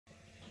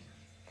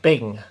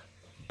Bing,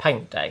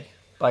 Paint Day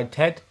by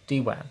Red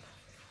Dewan.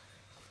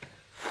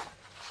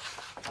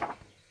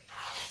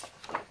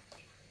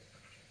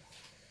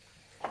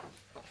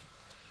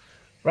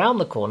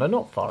 Round the corner,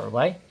 not far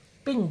away,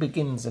 Bing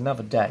begins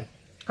another day.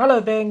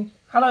 Hello Bing,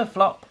 hello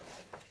Flop.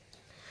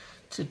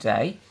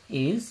 Today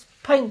is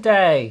Paint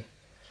Day.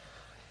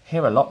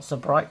 Here are lots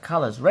of bright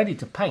colours ready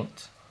to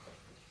paint.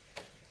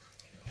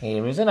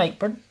 Here is an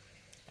apron,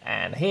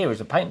 and here is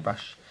a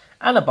paintbrush,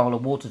 and a bowl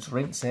of water to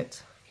rinse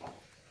it.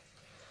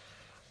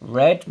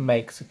 Red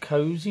makes a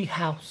cosy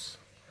house.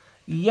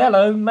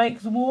 Yellow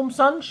makes warm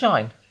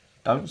sunshine.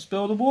 Don't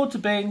spill the water,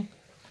 Bing.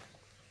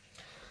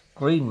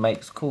 Green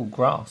makes cool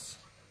grass.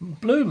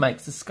 Blue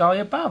makes the sky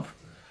above.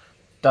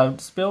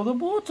 Don't spill the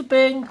water,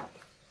 Bing.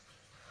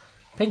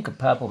 Pink and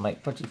purple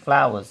make pretty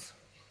flowers.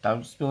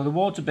 Don't spill the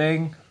water,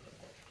 Bing.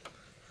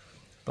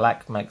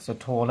 Black makes a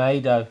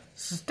tornado.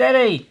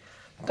 Steady!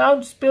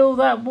 Don't spill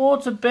that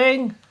water,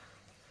 Bing.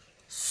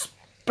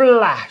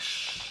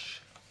 Splash!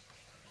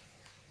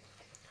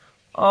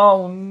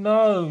 Oh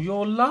no,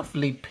 your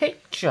lovely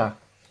picture.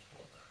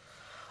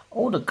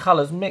 All the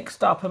colours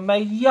mixed up and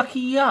made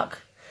yucky yuck.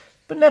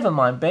 But never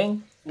mind,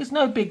 Bing. It's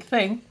no big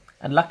thing.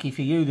 And lucky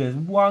for you, there's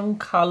one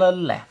colour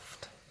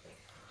left.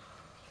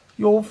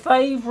 Your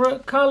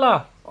favourite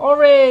colour,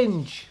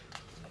 orange.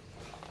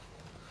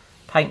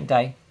 Paint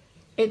Day.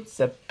 It's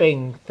a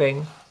Bing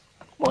thing.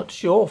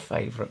 What's your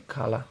favourite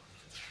colour?